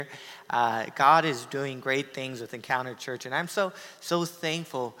God is doing great things with Encounter Church, and I'm so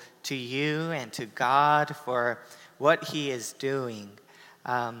thankful to you and to God for what He is doing.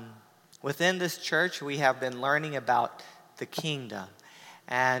 Within this church, we have been learning about the kingdom,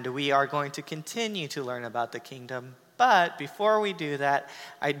 and we are going to continue to learn about the kingdom. But before we do that,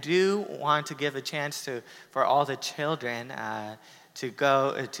 I do want to give a chance for all the children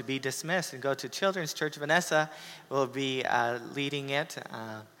to be dismissed and go to Children's Church. Vanessa will be leading it.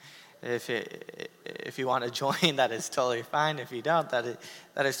 If you want to join, that is totally fine. If you don't, that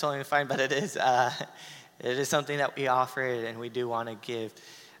is totally fine. But it is something that we offer, and we do want to give.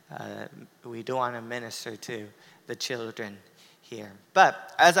 We do want to minister to the children here.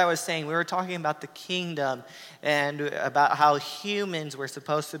 But as I was saying, we were talking about the kingdom and about how humans were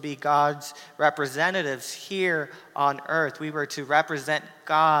supposed to be God's representatives here on earth. We were to represent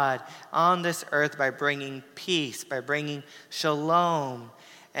God on this earth by bringing peace, by bringing shalom.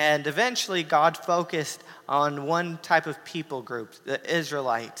 And eventually God focused on one type of people group, the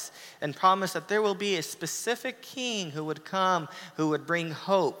Israelites, and promised that there will be a specific king who would come, who would bring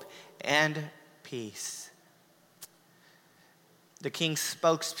hope and peace. The king's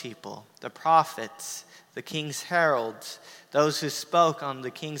spokespeople, the prophets, the king's heralds, those who spoke on the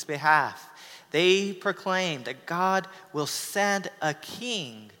king's behalf, they proclaimed that God will send a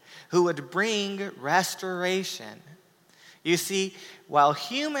king who would bring restoration. You see, while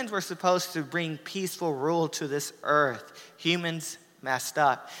humans were supposed to bring peaceful rule to this earth, humans messed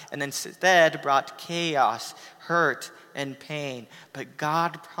up and instead brought chaos, hurt, and pain. But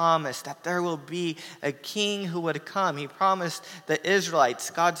God promised that there will be a king who would come. He promised the Israelites,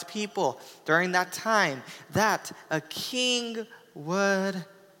 God's people, during that time, that a king would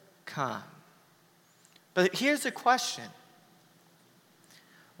come. But here's the question.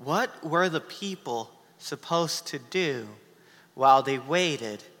 What were the people supposed to do while they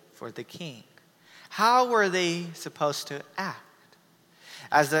waited for the king? How were they supposed to act?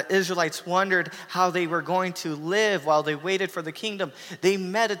 As the Israelites wondered how they were going to live while they waited for the kingdom, they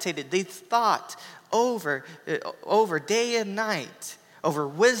meditated, they thought over day and night, over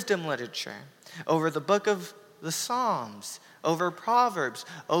wisdom literature, over the book of the Psalms, over Proverbs,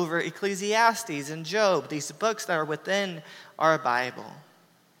 over Ecclesiastes and Job, these books that are within our Bible.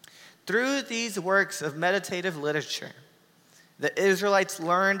 Through these works of meditative literature, the Israelites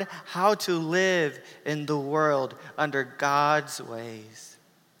learned how to live in the world under God's ways.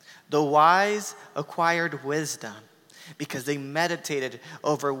 The wise acquired wisdom because they meditated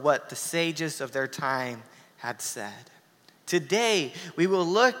over what the sages of their time had said. Today, we will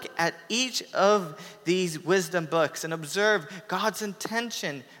look at each of these wisdom books and observe God's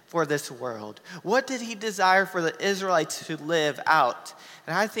intention for this world. What did He desire for the Israelites to live out?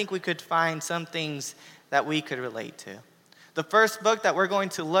 And I think we could find some things that we could relate to. The first book that we're going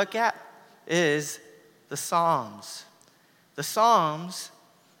to look at is the Psalms. The Psalms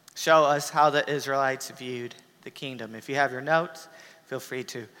show us how the Israelites viewed the kingdom. If you have your notes, feel free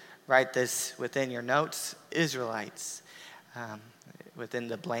to write this within your notes, Israelites, within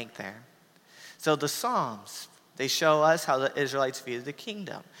the blank there. So the Psalms, they show us how the Israelites viewed the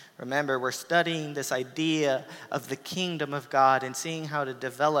kingdom. Remember, we're studying this idea of the kingdom of God and seeing how it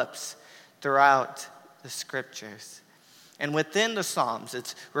develops throughout the scriptures. And within the Psalms,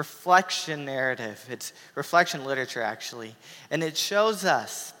 it's reflection narrative. It's reflection literature, actually. And it shows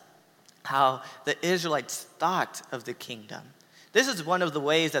us how the Israelites thought of the kingdom. This is one of the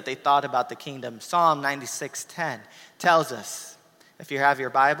ways that they thought about the kingdom. Psalm 96:10 tells us. If you have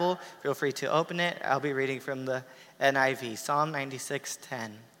your Bible, feel free to open it. I'll be reading from the NIV. Psalm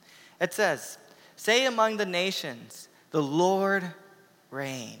 96:10. It says, "Say among the nations, the Lord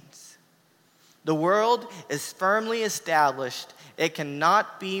reigns. The world is firmly established. It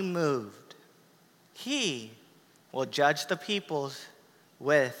cannot be moved. He will judge the peoples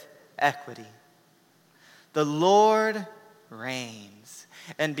with equity. The Lord reigns.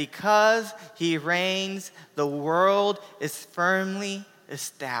 And because He reigns, the world is firmly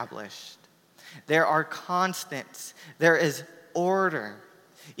established. There are constants. There is order.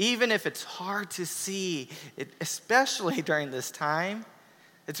 Even if it's hard to see, especially during this time,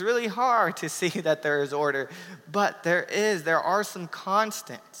 it's really hard to see that there is order. But there are some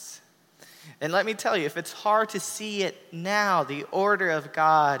constants. And let me tell you, if it's hard to see it now, the order of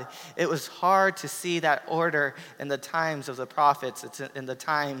God, it was hard to see that order in the times of the prophets. It's in the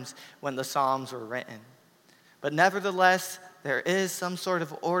times when the Psalms were written. But nevertheless, there is some sort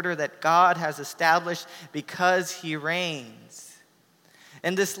of order that God has established because He reigns.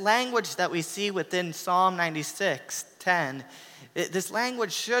 And this language that we see within Psalm 96:10, this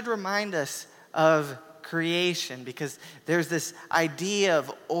language should remind us of creation, because there's this idea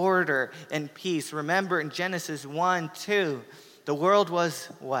of order and peace. Remember in Genesis 1:2, the world was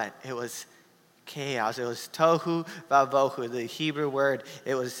what? It was chaos. It was tohu vavohu, the Hebrew word.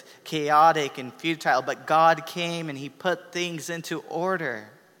 It was chaotic and futile, but God came and he put things into order.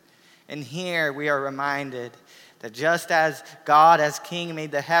 And here we are reminded that just as God as king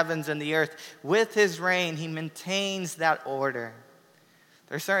made the heavens and the earth, with his reign, he maintains that order.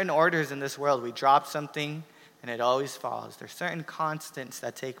 There are certain orders in this world. We drop something and it always falls. There are certain constants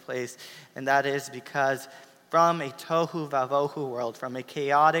that take place, and that is because from a tohu vavohu world, from a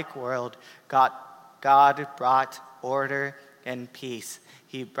chaotic world, God brought order and peace.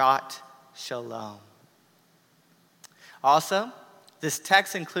 He brought shalom. Also, this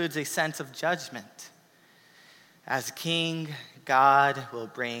text includes a sense of judgment. As king, God will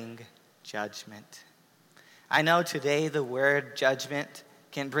bring judgment. I know today the word judgment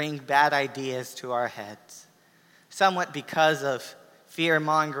can bring bad ideas to our heads, somewhat because of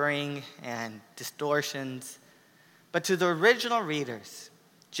fear-mongering and distortions. But to the original readers,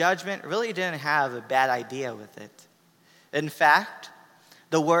 judgment really didn't have a bad idea with it. In fact,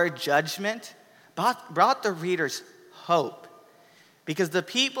 the word judgment brought the readers hope, because the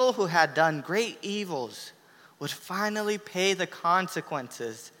people who had done great evils would finally pay the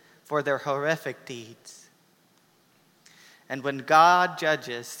consequences for their horrific deeds. And when God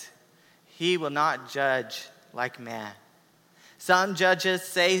judges, he will not judge like man. Some judges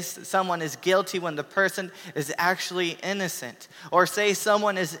say someone is guilty when the person is actually innocent, or say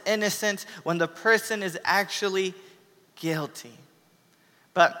someone is innocent when the person is actually guilty.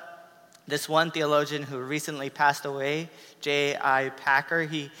 But this one theologian who recently passed away, J.I. Packer,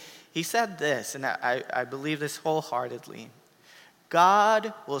 he said this, and I believe this wholeheartedly.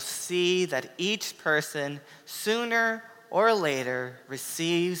 God will see that each person sooner or later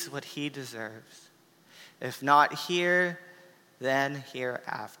receives what he deserves. If not here, then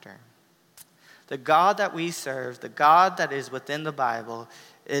hereafter. The God that we serve, the God that is within the Bible,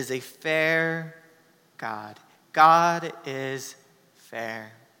 is a fair God. God is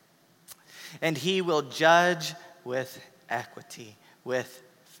fair. And he will judge with equity, with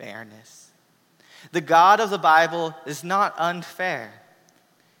fairness. The God of the Bible is not unfair.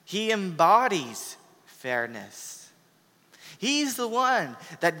 He embodies fairness. He's the one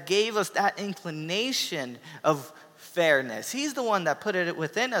that gave us that inclination of fairness. He's the one that put it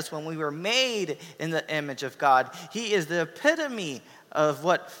within us when we were made in the image of God. He is the epitome of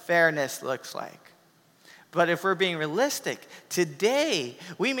what fairness looks like. But if we're being realistic, today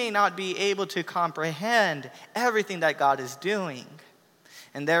we may not be able to comprehend everything that God is doing.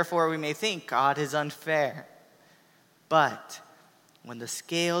 And therefore we may think God is unfair. But when the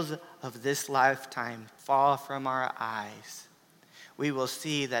scales of this lifetime fall from our eyes, we will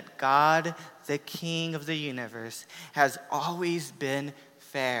see that God, the King of the universe, has always been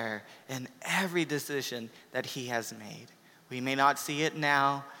fair in every decision that he has made. We may not see it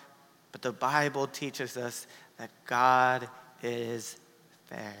now, but the Bible teaches us that God is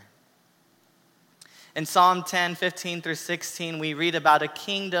fair. In Psalm 10, 15 through 16, we read about a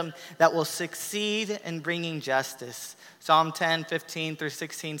kingdom that will succeed in bringing justice. Psalm 10, 15 through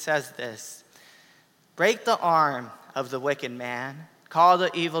 16 says this: "Break the arm of the wicked man, call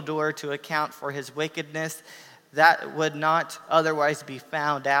the evildoer to account for his wickedness that would not otherwise be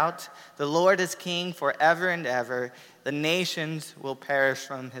found out. The Lord is king forever and ever. The nations will perish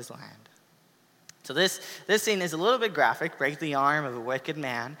from his land." So this scene is a little bit graphic, break the arm of a wicked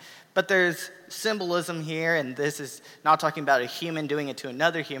man, but there's symbolism here, and this is not talking about a human doing it to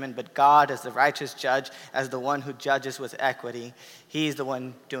another human, but God as the righteous judge, as the one who judges with equity. He's the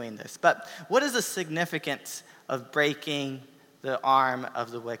one doing this. But what is the significance of breaking the arm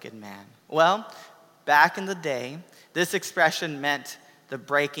of the wicked man? Well, back in the day, this expression meant the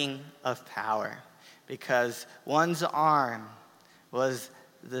breaking of power, because one's arm was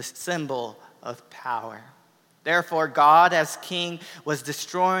the symbol of power. Therefore, God as king was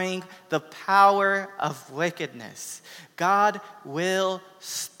destroying the power of wickedness. God will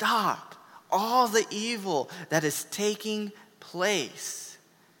stop all the evil that is taking place.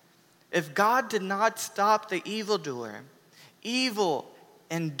 If God did not stop the evildoer, evil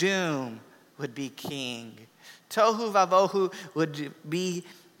and doom would be king. Tohu vavohu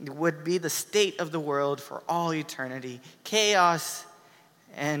would be the state of the world for all eternity. Chaos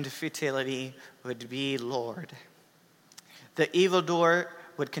and futility would be Lord. The evildoer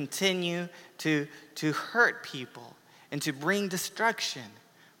would continue to hurt people and to bring destruction.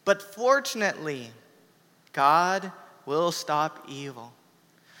 But fortunately, God will stop evil,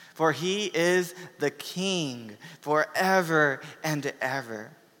 for he is the king forever and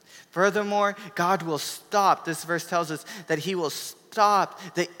ever. Furthermore, God will stop. This verse tells us that he will stop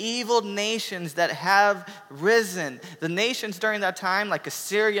the evil nations that have risen. The nations during that time, like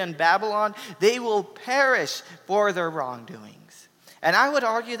Assyria and Babylon, they will perish for their wrongdoings. And I would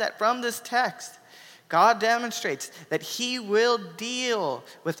argue that from this text, God demonstrates that he will deal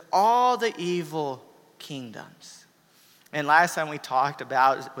with all the evil kingdoms. And last time we talked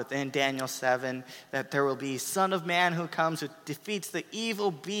about within Daniel 7 that there will be Son of Man who comes, who defeats the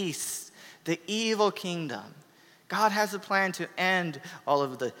evil beasts, the evil kingdom. God has a plan to end all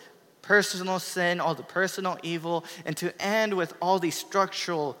of the personal sin, all the personal evil, and to end with all these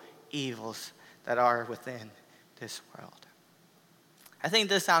structural evils that are within this world. I think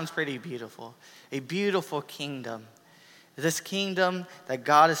this sounds pretty beautiful. A beautiful kingdom. This kingdom that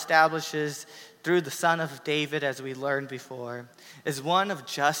God establishes through the Son of David, as we learned before, is one of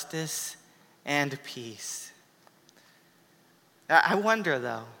justice and peace. I wonder,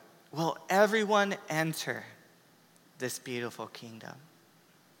 though, will everyone enter this beautiful kingdom?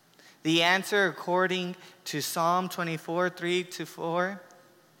 The answer, according to Psalm 24, 3-4,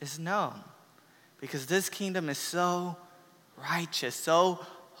 is no. Because this kingdom is so righteous, so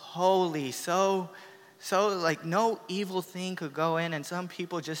holy, so like no evil thing could go in, and some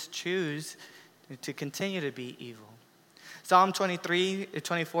people just choose to continue to be evil. Psalm 24,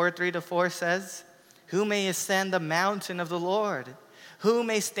 3-4 says, "Who may ascend the mountain of the Lord? Who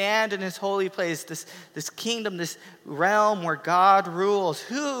may stand in his holy place?" This kingdom, this realm where God rules,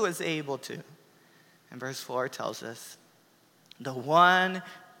 who is able to? And verse 4 tells us, "The one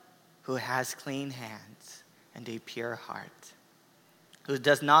who has clean hands and a pure heart, who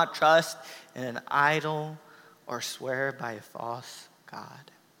does not trust in an idol or swear by a false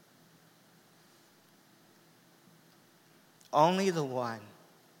god." Only the one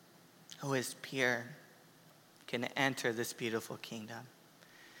who is pure can enter this beautiful kingdom.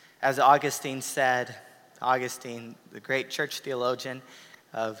 As Augustine said, Augustine, the great church theologian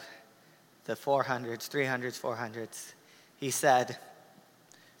of the 400s, 300s, 400s, he said,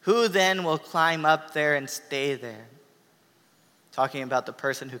 "Who then will climb up there and stay there?" Talking about the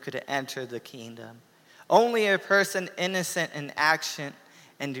person who could enter the kingdom. "Only a person innocent in action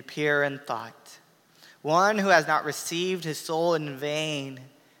and pure in thought. One who has not received his soul in vain.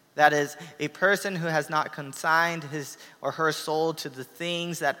 That is, a person who has not consigned his or her soul to the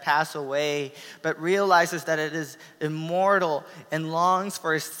things that pass away, but realizes that it is immortal and longs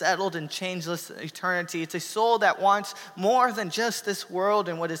for a settled and changeless eternity. It's a soul that wants more than just this world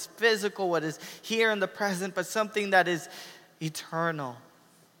and what is physical, what is here in the present, but something that is eternal."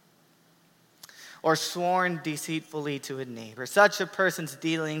 Or sworn deceitfully to a neighbor. Such a person's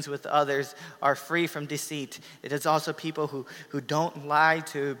dealings with others are free from deceit. It is also people who don't lie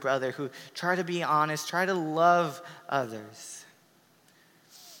to a brother, who try to be honest, try to love others.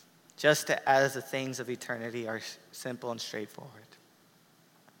 Just as the things of eternity are simple and straightforward.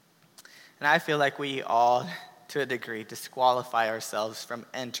 And I feel like we all, to a degree, disqualify ourselves from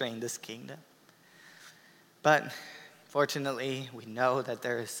entering this kingdom. But fortunately, we know that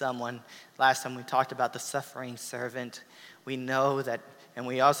there is someone. Last time we talked about the suffering servant. We know that, and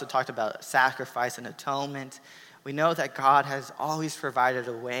we also talked about sacrifice and atonement. We know that God has always provided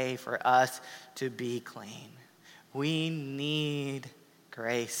a way for us to be clean. We need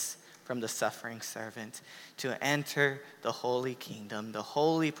grace from the suffering servant to enter the holy kingdom, the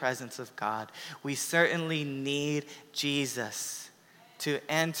holy presence of God. We certainly need Jesus to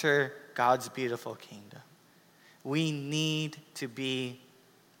enter God's beautiful kingdom. We need to be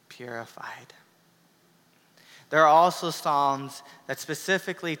purified. There are also Psalms that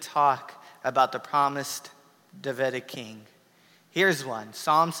specifically talk about the promised Davidic king. Here's one,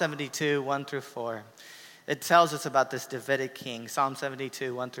 Psalm 72, 1-4. It tells us about this Davidic king. Psalm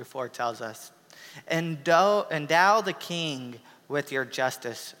 72, 1-4 tells us, "Endow the king with your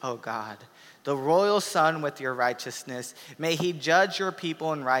justice, O God, the royal son with your righteousness. May he judge your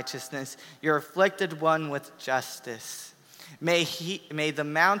people in righteousness, your afflicted one with justice. May the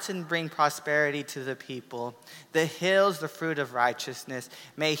mountain bring prosperity to the people, the hills the fruit of righteousness.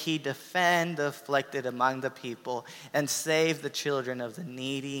 May he defend the afflicted among the people and save the children of the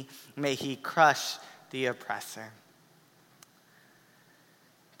needy. May he crush the oppressor."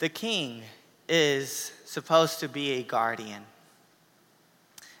 The king is supposed to be a guardian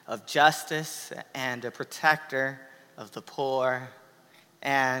of justice and a protector of the poor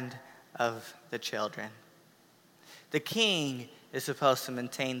and of the children. The king is supposed to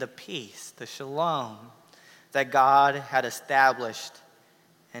maintain the peace, the shalom, that God had established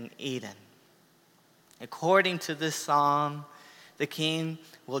in Eden. According to this psalm, the king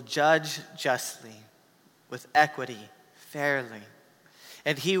will judge justly, with equity, fairly.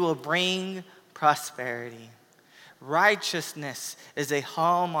 and he will bring prosperity. Righteousness is a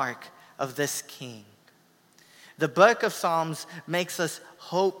hallmark of this king. The book of Psalms makes us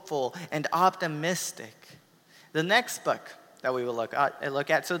hopeful and optimistic. The next book that we will look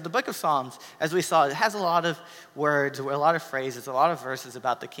at. So the book of Psalms, as we saw, it has a lot of words, a lot of phrases, a lot of verses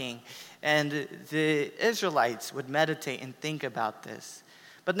about the king. And the Israelites would meditate and think about this.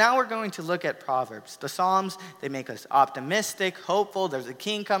 But now we're going to look at Proverbs. The Psalms, they make us optimistic, hopeful. There's a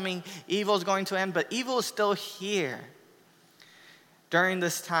king coming. Evil is going to end, but evil is still here during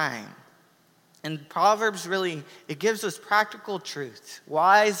this time. And Proverbs really, it gives us practical truths,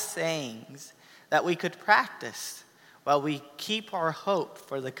 wise sayings that we could practice while we keep our hope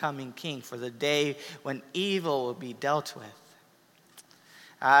for the coming king, for the day when evil will be dealt with.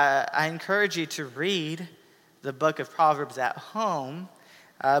 I encourage you to read the book of Proverbs at home.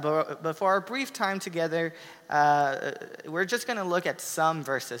 But for our brief time together, we're just going to look at some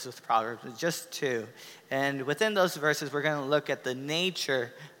verses with Proverbs, just 2. And within those verses, we're going to look at the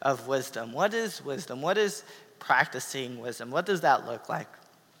nature of wisdom. What is wisdom? What is practicing wisdom? What does that look like?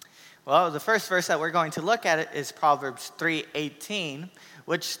 Well, the first verse that we're going to look at is Proverbs 3:18,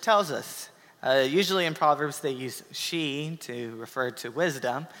 which tells us, usually in Proverbs they use she to refer to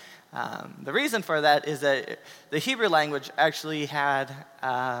wisdom. The reason for that is that the Hebrew language actually had,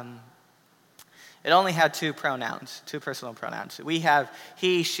 it only had 2 pronouns, 2 personal pronouns. We have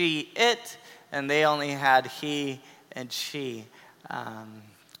he, she, it, and they only had he and she.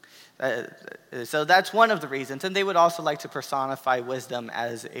 So that's one of the reasons. And they would also like to personify wisdom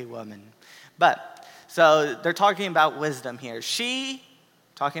as a woman. So they're talking about wisdom here. She,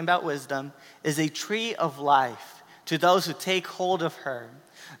 talking about wisdom, is a tree of life to those who take hold of her.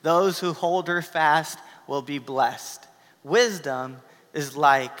 Those who hold her fast will be blessed. Wisdom is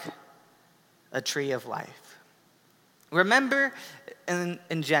like a tree of life. Remember in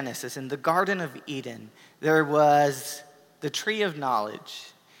Genesis, in the Garden of Eden, there was the tree of knowledge.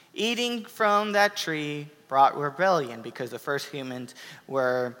 Eating from that tree brought rebellion because the first humans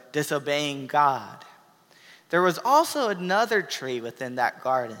were disobeying God. There was also another tree within that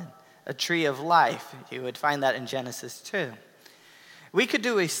garden, a tree of life. You would find that in Genesis 2. We could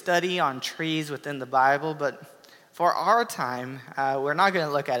do a study on trees within the Bible, but for our time, we're not going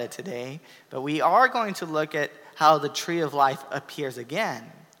to look at it today, but we are going to look at how the tree of life appears again.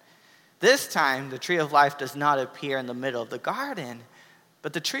 This time, the tree of life does not appear in the middle of the garden,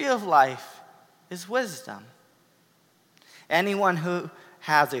 but the tree of life is wisdom. Anyone who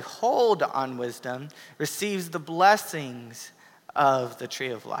has a hold on wisdom receives the blessings of the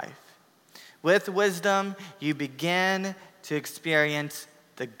tree of life. With wisdom, you begin to experience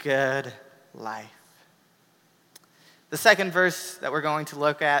the good life. The second verse that we're going to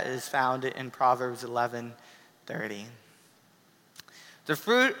look at is found in Proverbs 11:30. The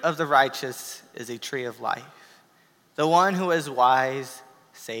fruit of the righteous is a tree of life. The one who is wise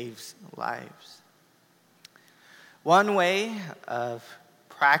saves lives. One way of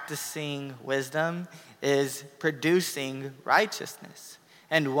practicing wisdom is producing righteousness.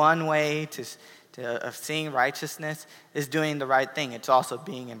 And one way of seeing righteousness is doing the right thing. It's also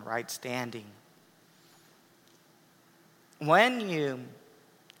being in right standing. When you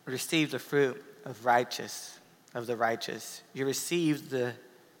receive the fruit of the righteous, you receive the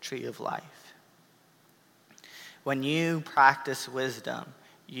tree of life. When you practice wisdom,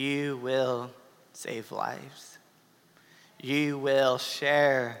 you will save lives. You will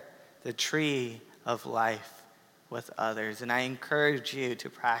share the tree of life with others. And I encourage you to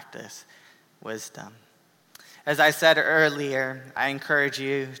practice wisdom. As I said earlier, I encourage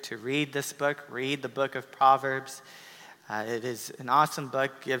you to read this book, read the book of Proverbs. It is an awesome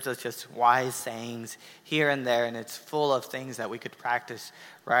book, gives us just wise sayings here and there, and it's full of things that we could practice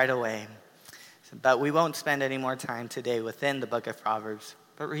right away. But we won't spend any more time today within the book of Proverbs,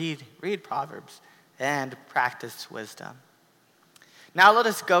 but read Proverbs and practice wisdom. Now let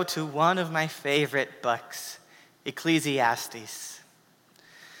us go to one of my favorite books, Ecclesiastes.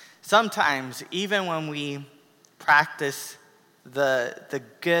 Sometimes, even when we practice the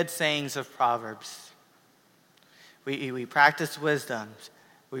good sayings of Proverbs, we practice wisdom,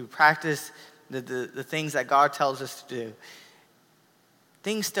 we practice the things that God tells us to do,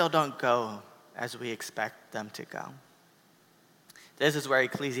 things still don't go as we expect them to go. This is where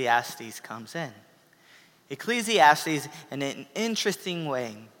Ecclesiastes comes in. Ecclesiastes, in an interesting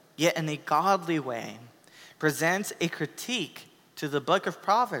way, yet in a godly way, presents a critique to the book of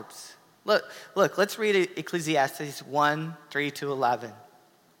Proverbs. Look, let's read Ecclesiastes 1:3-11.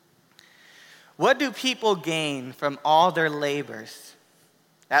 What do people gain from all their labors,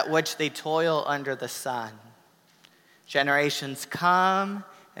 at which they toil under the sun? Generations come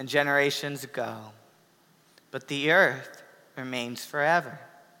and generations go, but the earth remains forever.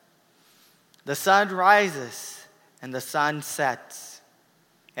 The sun rises and the sun sets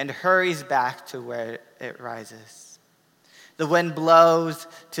and hurries back to where it rises. The wind blows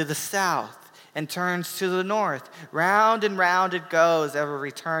to the south and turns to the north. Round and round it goes, ever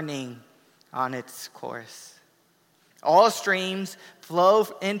returning on its course. All streams flow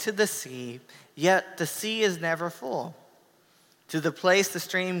into the sea, yet the sea is never full. To the place the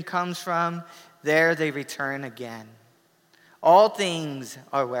stream comes from, there they return again. All things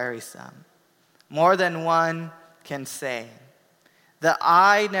are wearisome. More than one can say. The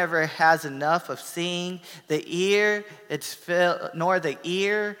eye never has enough of seeing, nor the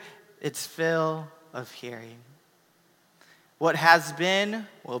ear its fill of hearing. What has been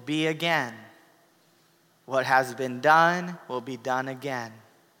will be again. What has been done will be done again.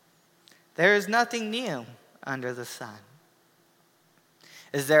 There is nothing new under the sun.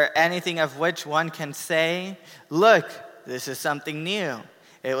 Is there anything of which one can say, look, this is something new.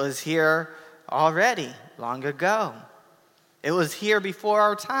 It was here already, long ago. It was here before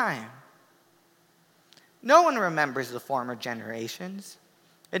our time. No one remembers the former generations,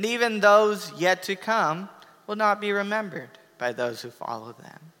 and even those yet to come will not be remembered by those who follow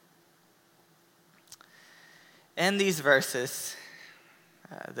them. In these verses,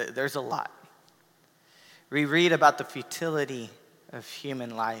 there's a lot. We read about the futility of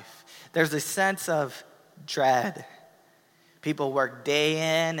human life. There's a sense of dread. People work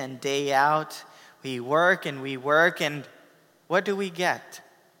day in and day out. We work, and what do we get?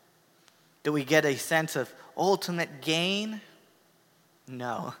 Do we get a sense of ultimate gain?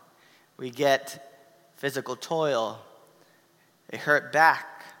 No. We get physical toil, a hurt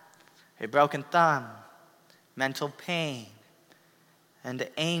back, a broken thumb, mental pain, and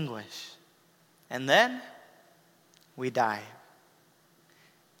anguish. And then we die.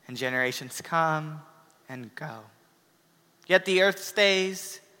 And generations come and go. Yet the earth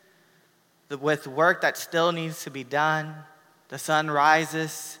stays with work that still needs to be done. The sun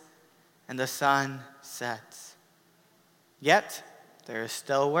rises and the sun sets. Yet there is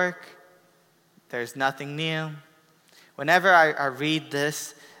still work. There's nothing new. Whenever I read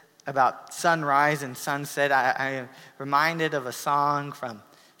this about sunrise and sunset, I am reminded of a song from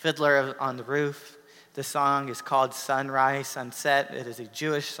Fiddler on the Roof. The song is called Sunrise, Sunset. It is a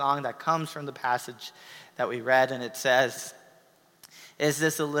Jewish song that comes from the passage that we read, and it says, "Is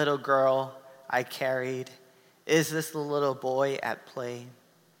this a little girl I carried? Is this the little boy at play?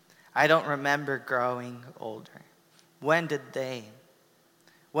 I don't remember growing older. When did they?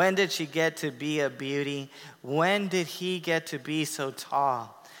 When did she get to be a beauty? When did he get to be so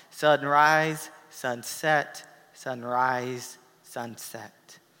tall? Sunrise, sunset, sunrise, sunset.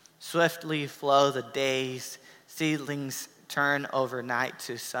 Swiftly flow the days, seedlings turn overnight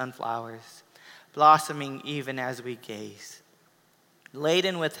to sunflowers, blossoming even as we gaze.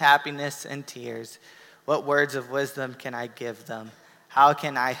 Laden with happiness and tears, what words of wisdom can I give them? How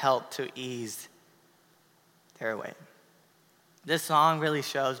can I help to ease their weight?" This song really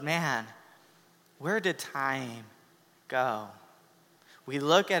shows, man, where did time go? We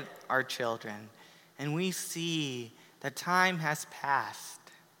look at our children and we see that time has passed.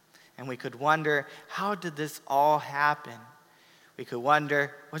 And we could wonder, how did this all happen? We could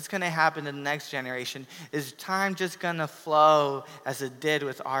wonder, what's going to happen to the next generation? Is time just going to flow as it did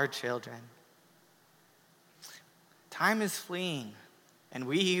with our children? Time is fleeing, and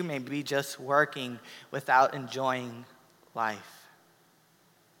we may be just working without enjoying life.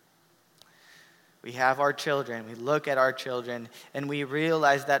 We have our children, we look at our children, and we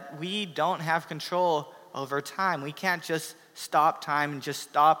realize that we don't have control over time. We can't just stop time and just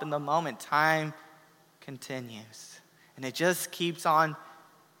stop in the moment. Time continues, and it just keeps on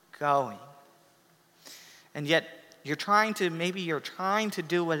going. And yet, you're trying to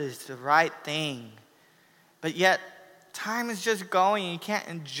do what is the right thing, but yet time is just going, and you can't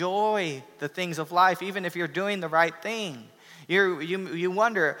enjoy the things of life, even if you're doing the right thing. You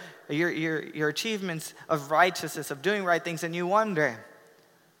wonder your achievements of righteousness, of doing right things, and you wonder,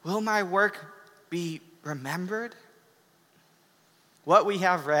 will my work be remembered? What we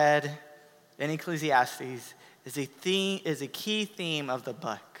have read in Ecclesiastes is a key theme of the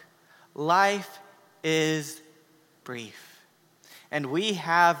book. Life is brief, and we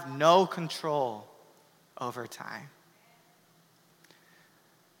have no control over time.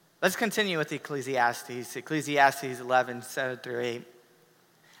 Let's continue with Ecclesiastes 11:7-8.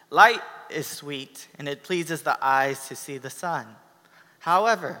 Light is sweet, and it pleases the eyes to see the sun.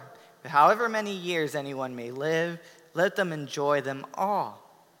 However many years anyone may live, let them enjoy them all.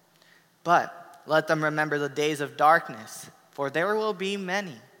 But let them remember the days of darkness, for there will be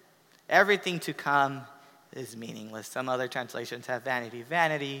many. Everything to come is meaningless. Some other translations have vanity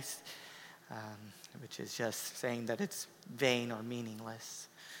vanities, which is just saying that it's vain or meaningless,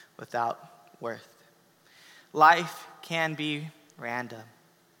 without worth. Life can be random.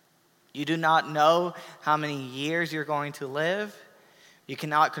 You do not know how many years you're going to live. You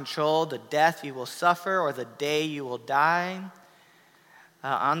cannot control the death you will suffer or the day you will die.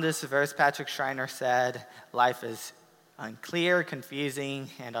 On this verse, Patrick Schreiner said, life is unclear, confusing,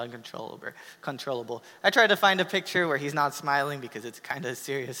 and uncontrollable. I tried to find a picture where he's not smiling because it's kind of a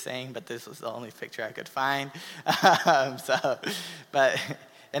serious saying, but this was the only picture I could find.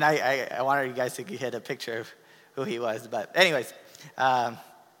 And I wanted you guys to get a picture of who he was. But anyways,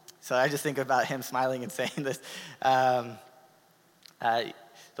 so I just think about him smiling and saying this. The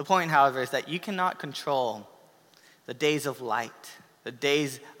point, however, is that you cannot control the days of light, the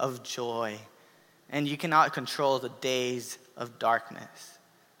days of joy, and you cannot control the days of darkness.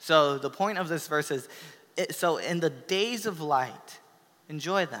 So the point of this verse is, so in the days of light,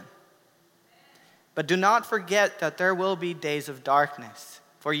 enjoy them. But do not forget that there will be days of darkness,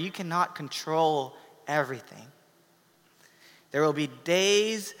 for you cannot control everything. There will be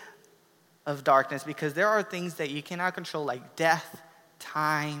days of darkness because there are things that you cannot control, like death,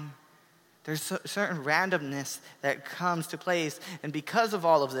 time. There's certain randomness that comes to place, and because of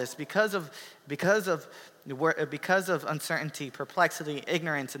all of this, because of uncertainty, perplexity,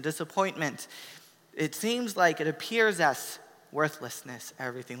 ignorance, and disappointment, it seems like it appears as worthlessness,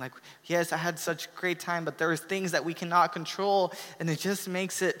 everything. Like, yes, I had such great time, but there's things that we cannot control, and it just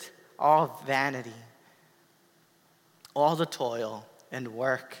makes it all vanity. All the toil and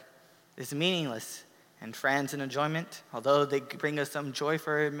work is meaningless. And friends and enjoyment, although they bring us some joy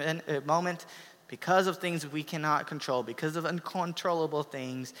for a moment, because of things we cannot control, because of uncontrollable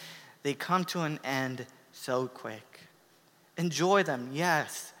things, they come to an end so quick. Enjoy them,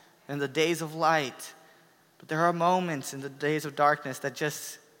 yes, in the days of light. But there are moments in the days of darkness that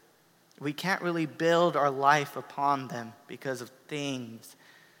just, we can't really build our life upon them because of things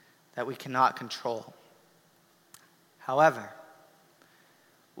that we cannot control. However,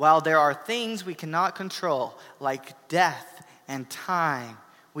 while there are things we cannot control, like death and time,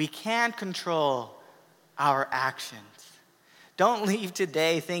 we can control our actions. Don't leave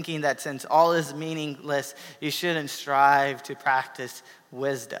today thinking that since all is meaningless, you shouldn't strive to practice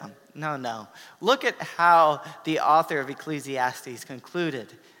wisdom. No. Look at how the author of Ecclesiastes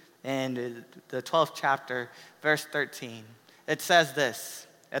concluded in the 12th chapter, verse 13. It says this,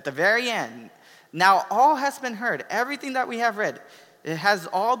 at the very end, now all has been heard, everything that we have read, it has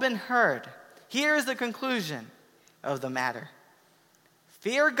all been heard. Here is the conclusion of the matter.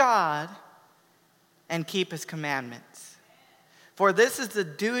 Fear God and keep his commandments. For this is the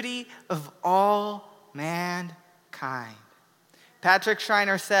duty of all mankind. Patrick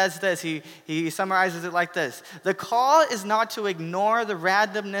Schreiner says this. He summarizes it like this. The call is not to ignore the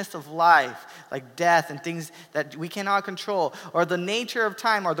randomness of life, like death and things that we cannot control, or the nature of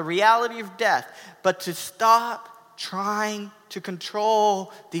time, or the reality of death, but to stop trying to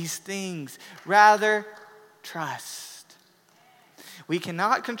control these things. Rather, trust. We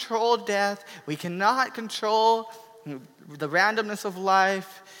cannot control death. We cannot control the randomness of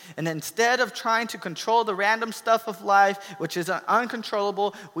life. And instead of trying to control the random stuff of life, which is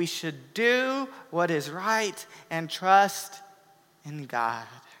uncontrollable, we should do what is right and trust in God.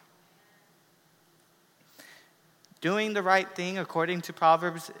 Doing the right thing, according to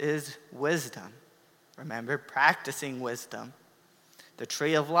Proverbs, is wisdom. Remember, practicing wisdom, the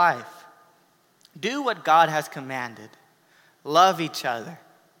tree of life. Do what God has commanded. Love each other.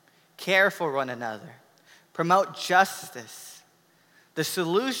 Care for one another. Promote justice. The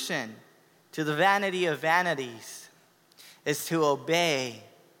solution to the vanity of vanities is to obey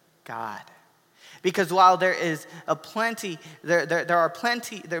God. Because while there are plenty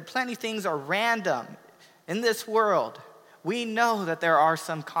things are random in this world, we know that there are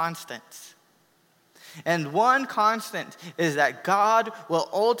some constants. And one constant is that God will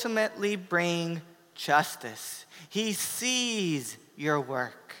ultimately bring justice. He sees your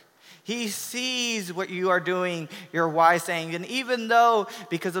work. He sees what you are doing, your wise saying. And even though,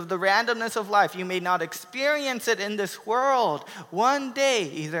 because of the randomness of life, you may not experience it in this world, one day,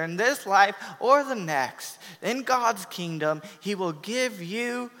 either in this life or the next, in God's kingdom, he will give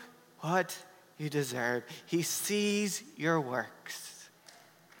you what you deserve. He sees your works.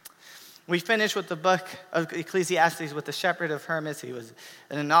 We finished with the book of Ecclesiastes with the shepherd of Hermas. He was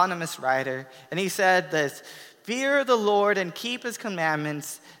an anonymous writer. And he said this, fear the Lord and keep his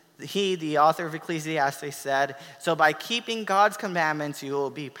commandments. He, the author of Ecclesiastes, said, "So by keeping God's commandments, you will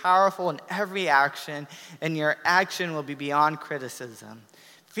be powerful in every action, and your action will be beyond criticism.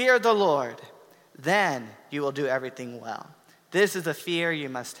 Fear the Lord, then you will do everything well. This is the fear you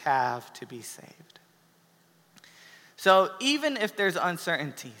must have to be saved." So even if there's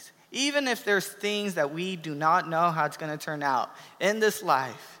uncertainties, even if there's things that we do not know how it's going to turn out in this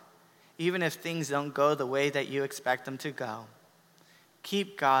life, even if things don't go the way that you expect them to go,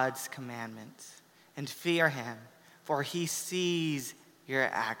 keep God's commandments and fear him, for he sees your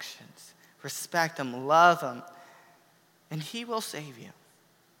actions. Respect him, love him, and he will save you.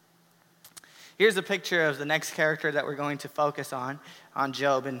 Here's a picture of the next character that we're going to focus on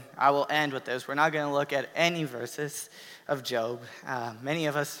Job, and I will end with this. We're not going to look at any verses of Job. Many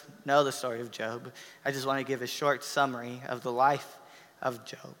of us know the story of Job. I just want to give a short summary of the life of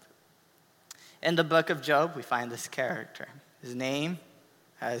Job. In the book of Job, we find this character. His name,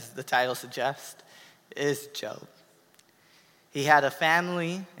 as the title suggests, is Job. He had a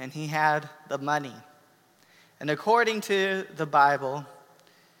family and he had the money. And according to the Bible,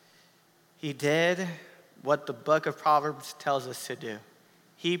 he did what the book of Proverbs tells us to do.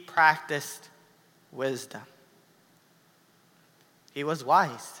 He practiced wisdom. He was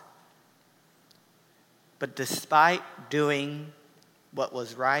wise. But despite doing what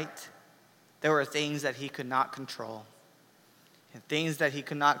was right, there were things that he could not control. And things that he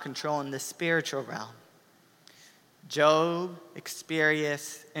could not control in the spiritual realm. Job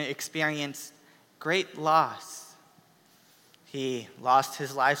experienced great loss. He lost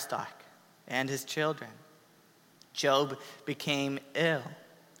his livestock and his children. Job became ill.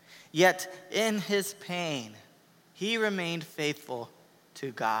 Yet in his pain, he remained faithful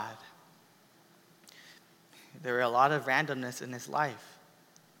to God. There were a lot of randomness in his life.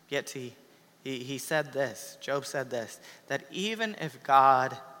 Yet he said this, Job said this, that even if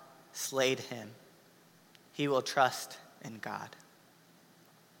God slayed him, he will trust in God.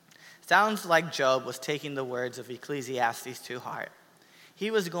 Sounds like Job was taking the words of Ecclesiastes to heart. He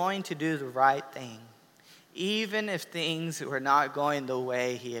was going to do the right thing, even if things were not going the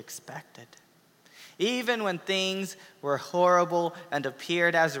way he expected. Even when things were horrible and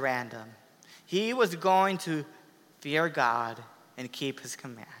appeared as random, he was going to fear God and keep his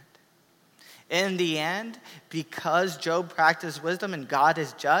command. In the end, because Job practiced wisdom and God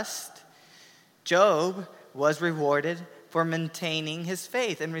is just, Job was rewarded for maintaining his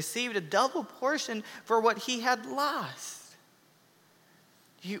faith and received a double portion for what he had lost.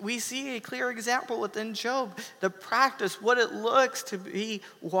 We see a clear example within Job, the practice, what it looks to be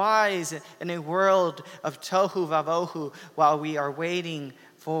wise in a world of tohu vavohu while we are waiting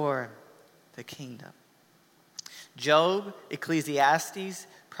for the kingdom. Job, Ecclesiastes,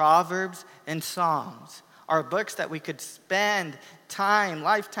 Proverbs, and Psalms are books that we could spend time,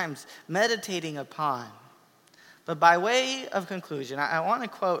 lifetimes meditating upon. But by way of conclusion, I want to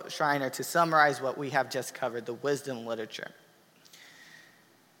quote Schreiner to summarize what we have just covered, the wisdom literature.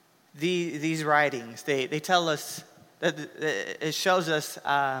 These writings, they tell us, that it shows us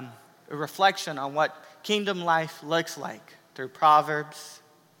a reflection on what kingdom life looks like through Proverbs.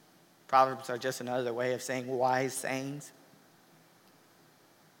 Proverbs are just another way of saying wise sayings.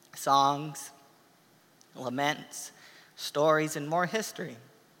 Songs, laments, stories, and more history.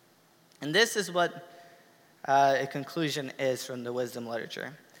 And this is what a conclusion is from the wisdom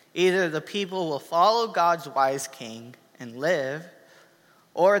literature. Either the people will follow God's wise king and live,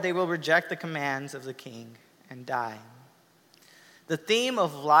 or they will reject the commands of the king and die. The theme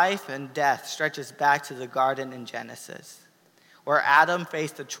of life and death stretches back to the garden in Genesis, where Adam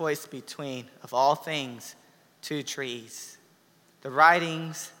faced the choice between, of all things, two trees. The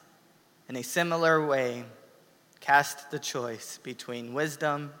writings, in a similar way, cast the choice between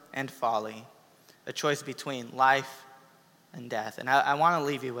wisdom and folly, a choice between life and death. And I want to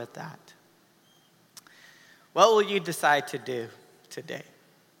leave you with that. What will you decide to do today?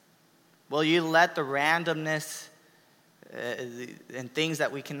 Will you let the randomness and things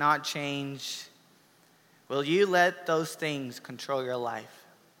that we cannot change, will you let those things control your life?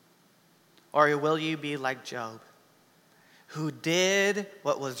 Or will you be like Job, who did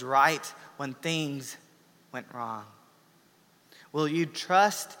what was right when things went wrong? Will you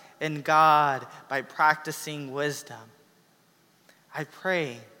trust in God by practicing wisdom? I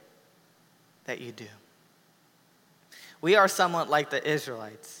pray that you do. We are somewhat like the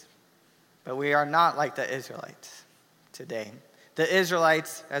Israelites, but we are not like the Israelites today. The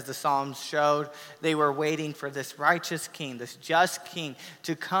Israelites, as the Psalms showed, they were waiting for this righteous king, this just king,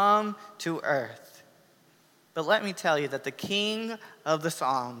 to come to earth. But let me tell you that the king of the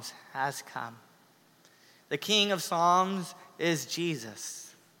Psalms has come. The king of Psalms is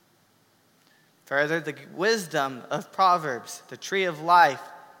Jesus. Further, the wisdom of Proverbs, the tree of life,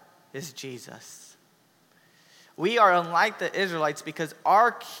 is Jesus. We are unlike the Israelites because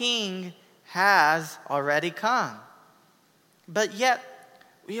our King has already come. But yet,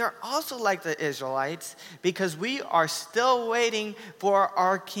 we are also like the Israelites because we are still waiting for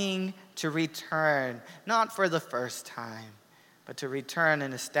our King to return, not for the first time, but to return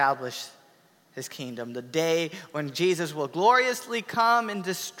and establish his kingdom, the day when Jesus will gloriously come and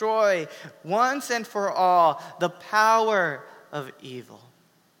destroy once and for all the power of evil.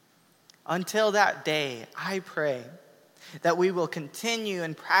 Until that day, I pray that we will continue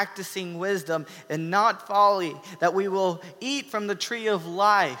in practicing wisdom and not folly, that we will eat from the tree of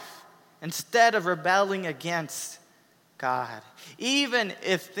life instead of rebelling against God, even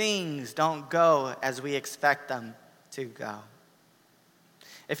if things don't go as we expect them to go.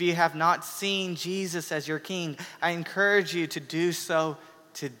 If you have not seen Jesus as your King, I encourage you to do so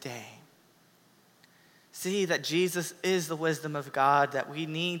today. See that Jesus is the wisdom of God, that we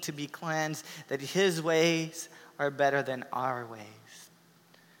need to be cleansed, that his ways are better than our ways.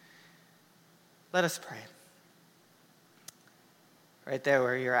 Let us pray. Right there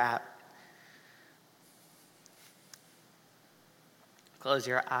where you're at. Close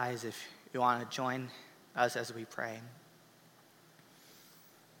your eyes if you want to join us as we pray.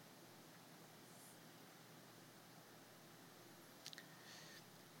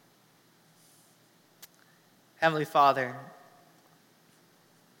 Heavenly Father,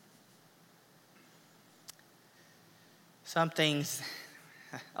 some things,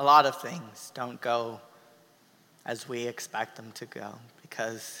 a lot of things don't go as we expect them to go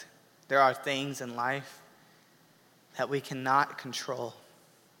because there are things in life that we cannot control.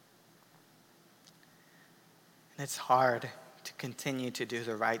 And it's hard to continue to do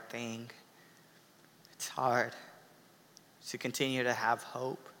the right thing. It's hard to continue to have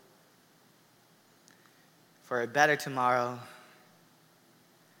hope for a better tomorrow.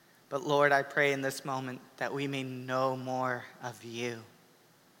 But Lord, I pray in this moment that we may know more of you.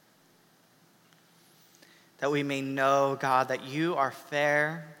 That we may know, God, that you are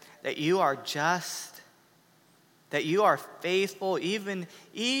fair, that you are just, that you are faithful, even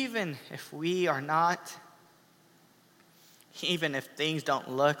if we are not, even if things don't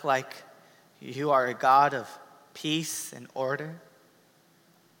look like you are a God of peace and order.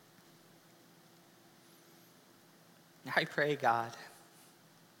 I pray, God,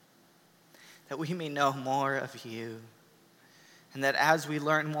 that we may know more of you, and that as we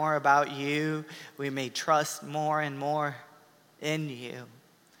learn more about you, we may trust more and more in you,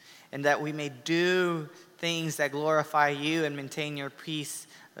 and that we may do things that glorify you and maintain your peace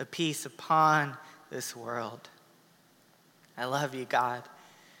upon this world. I love you, God,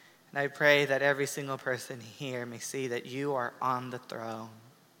 and I pray that every single person here may see that you are on the throne.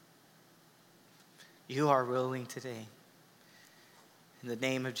 You are ruling today. In the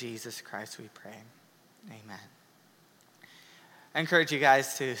name of Jesus Christ we pray. Amen. I encourage you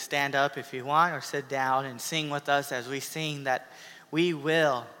guys to stand up if you want or sit down and sing with us as we sing that we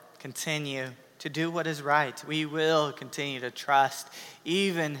will continue to do what is right. We will continue to trust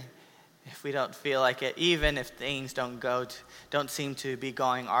even if we don't feel like it, even if things don't seem to be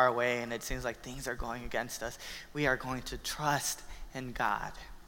going our way and it seems like things are going against us. We are going to trust in God.